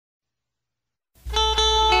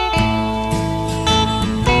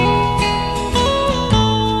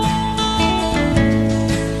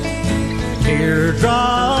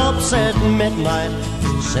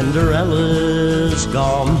Cinderella's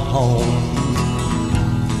gone home.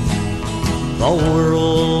 The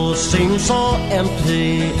world seems so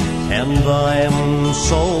empty and I'm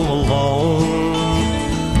so alone.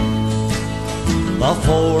 The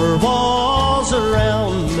four walls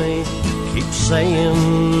around me keep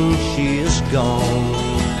saying she is gone.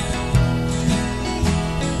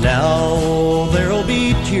 Now there'll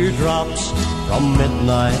be teardrops from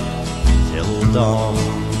midnight till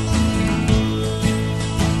dawn.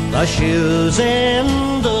 The shoes in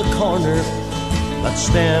the corner that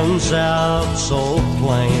stands out so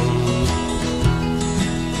plain,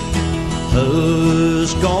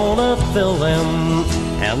 who's gonna fill them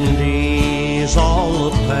and ease all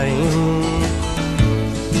the pain?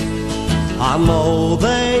 I know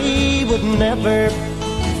they would never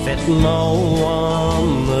fit no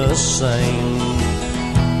one the same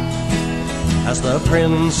as the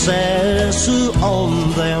princess who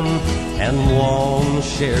owned them and one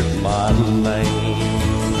shared my name.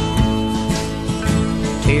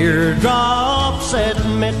 Teardrops at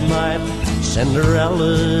midnight,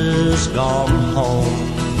 Cinderella's gone home.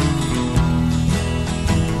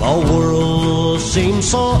 The world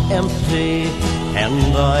seems so empty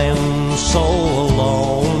and I'm so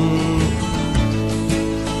alone.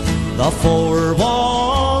 The four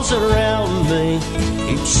walls around me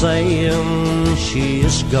keep saying she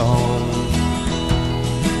is gone.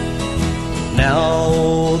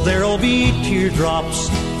 Now there'll be teardrops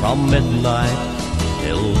from midnight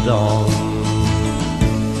till dawn.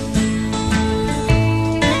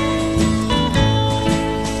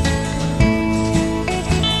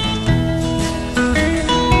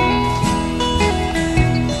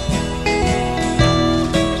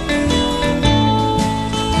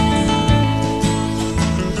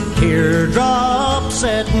 Teardrops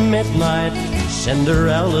at midnight,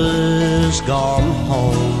 Cinderella's gone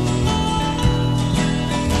home.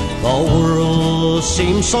 The world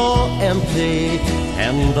seems so empty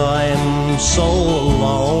and I'm so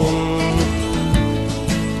alone.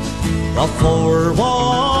 The four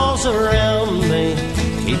walls around me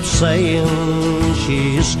keep saying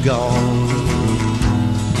she's gone.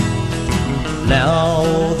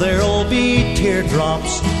 Now there'll be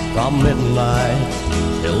teardrops from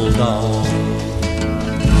midnight till dawn.